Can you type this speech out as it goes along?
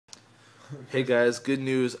Hey guys, good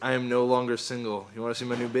news. I am no longer single. You want to see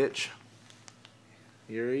my new bitch?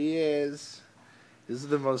 Here he is. This is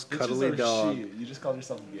the most cuddly dog. She. You just called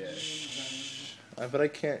yourself gay. Shh. But I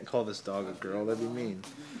can't call this dog a girl. That'd be mean.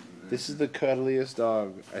 This is the cuddliest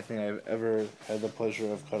dog I think I've ever had the pleasure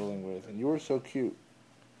of cuddling with. And you were so cute.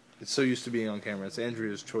 It's so used to being on camera. It's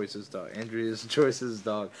Andrea's Choice's dog. Andrea's Choice's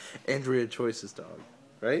dog. Andrea Choice's dog.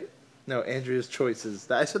 Right? No, Andrea's Choice's.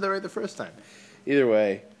 I said that right the first time. Either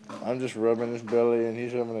way, I'm just rubbing his belly and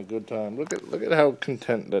he's having a good time. Look at how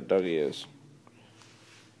content that doggy is.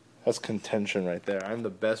 That's contention right there. I'm the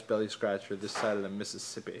best belly scratcher this side of the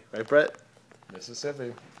Mississippi. Right, Brett?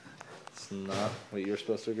 Mississippi. It's not what you're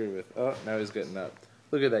supposed to agree with. Oh, now he's getting up.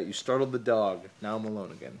 Look at that. You startled the dog. Now I'm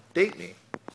alone again. Date me.